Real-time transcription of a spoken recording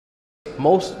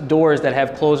most doors that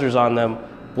have closers on them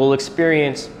will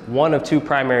experience one of two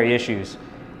primary issues.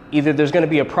 Either there's going to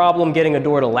be a problem getting a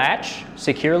door to latch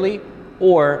securely,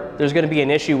 or there's going to be an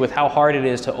issue with how hard it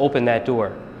is to open that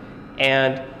door.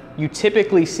 And you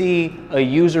typically see a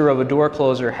user of a door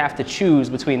closer have to choose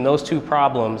between those two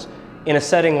problems in a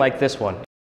setting like this one.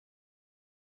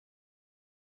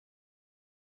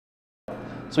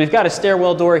 So we've got a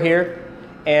stairwell door here,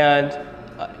 and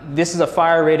this is a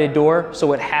fire rated door,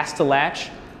 so it has to latch.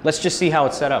 Let's just see how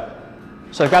it's set up.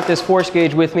 So I've got this force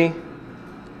gauge with me.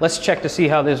 Let's check to see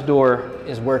how this door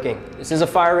is working. This is a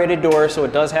fire rated door, so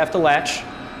it does have to latch.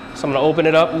 So I'm gonna open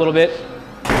it up a little bit,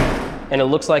 and it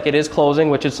looks like it is closing,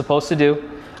 which it's supposed to do.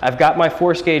 I've got my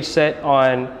force gauge set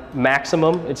on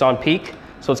maximum, it's on peak,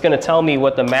 so it's gonna tell me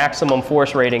what the maximum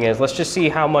force rating is. Let's just see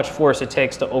how much force it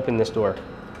takes to open this door.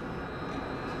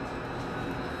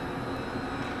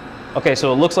 Okay,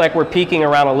 so it looks like we're peaking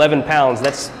around 11 pounds.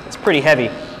 That's pretty heavy.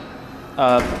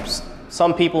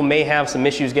 Some people may have some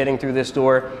issues getting through this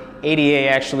door. ADA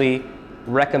actually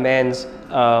recommends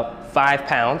 5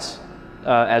 pounds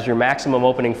as your maximum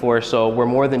opening force, so we're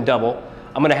more than double.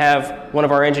 I'm gonna have one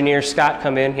of our engineers, Scott,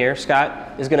 come in here.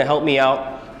 Scott is gonna help me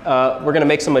out. We're gonna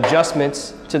make some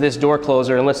adjustments to this door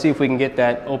closer, and let's see if we can get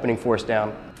that opening force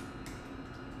down.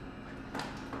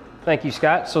 Thank you,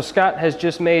 Scott. So Scott has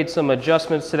just made some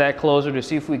adjustments to that closer to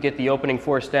see if we get the opening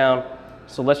force down.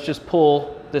 So let's just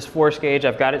pull this force gauge.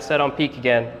 I've got it set on peak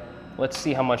again. Let's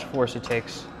see how much force it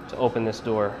takes to open this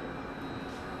door.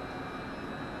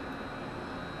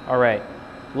 All right,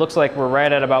 looks like we're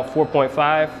right at about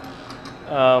 4.5,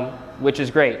 which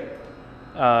is great.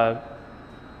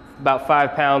 About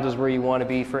 5 pounds is where you want to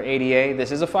be for ADA.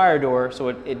 This is a fire door, so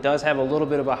it does have a little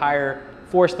bit of a higher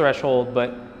force threshold,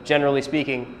 but generally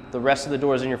speaking, the rest of the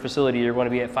doors in your facility, you're going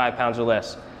to be at 5 pounds or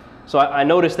less. So I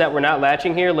noticed that we're not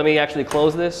latching here. Let me actually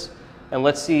close this, and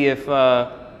let's see if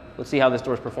let's see how this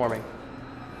door is performing.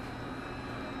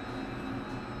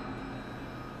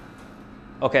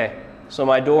 Okay, so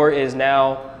my door is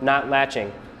now not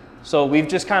latching. So we've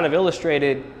just kind of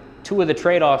illustrated two of the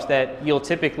trade-offs that you'll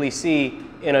typically see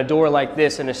in a door like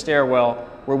this in a stairwell,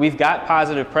 where we've got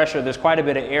positive pressure. There's quite a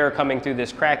bit of air coming through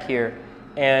this crack here,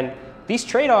 and these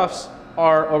trade-offs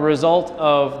are a result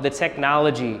of the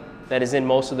technology that is in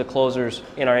most of the closers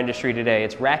in our industry today.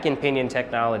 It's rack and pinion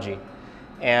technology.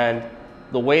 And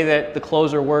the way that the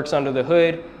closer works under the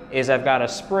hood is I've got a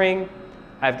spring,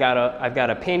 I've got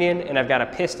a pinion, and I've got a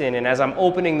piston, and as I'm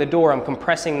opening the door, I'm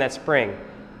compressing that spring.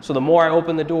 So the more I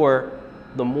open the door,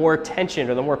 the more tension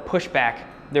or the more pushback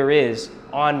there is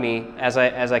on me as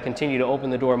I continue to open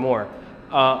the door more.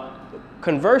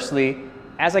 Conversely,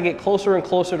 as I get closer and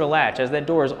closer to latch, as that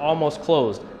door is almost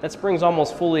closed, that spring's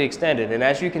almost fully extended. And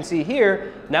as you can see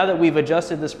here, now that we've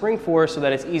adjusted the spring force so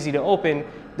that it's easy to open,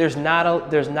 there's not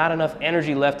enough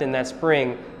energy left in that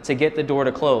spring to get the door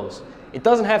to close. It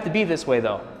doesn't have to be this way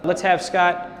though. Let's have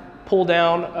Scott pull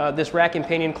down this rack and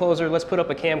pinion closer. Let's put up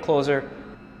a cam closer.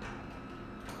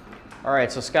 All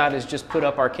right, so Scott has just put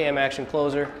up our cam action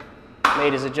closer,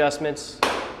 made his adjustments.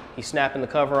 He's snapping the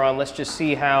cover on. Let's just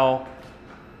see how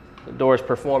the door is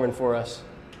performing for us.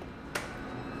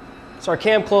 So our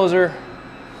cam closer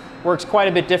works quite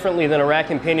a bit differently than a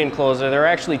rack and pinion closer. There are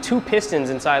actually 2 pistons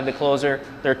inside the closer.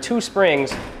 There are 2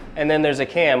 springs, and then there's a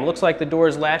cam. Looks like the door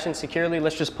is latching securely.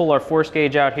 Let's just pull our force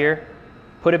gauge out here,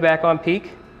 put it back on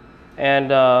peak, and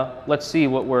let's see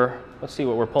what we're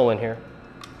pulling here.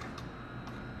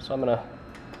 So I'm gonna,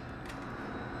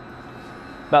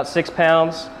 about 6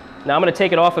 pounds. Now I'm gonna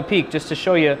take it off of peak just to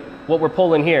show you what we're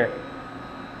pulling here.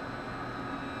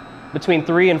 Between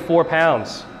 3 and 4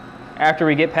 pounds after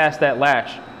we get past that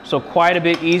latch. So quite a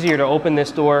bit easier to open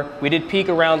this door. We did peak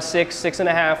around 6,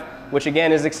 6.5, which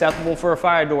again is acceptable for a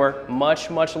fire door. Much,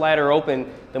 much lighter open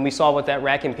than we saw with that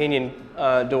rack and pinion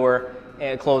door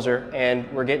and closer, and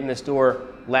we're getting this door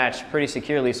latched pretty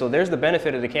securely. So there's the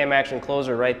benefit of the cam action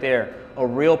closer right there, a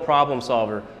real problem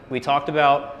solver. We talked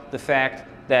about the fact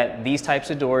that these types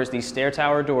of doors, these stair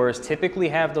tower doors, typically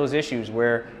have those issues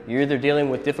where you're either dealing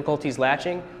with difficulties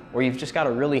latching or you've just got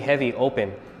a really heavy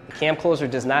open. The cam closer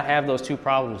does not have those 2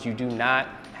 problems. You do not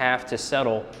have to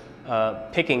settle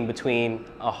picking between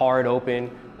a hard open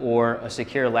or a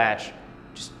secure latch.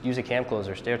 Just use a cam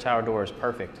closer. Stair tower door is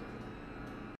perfect.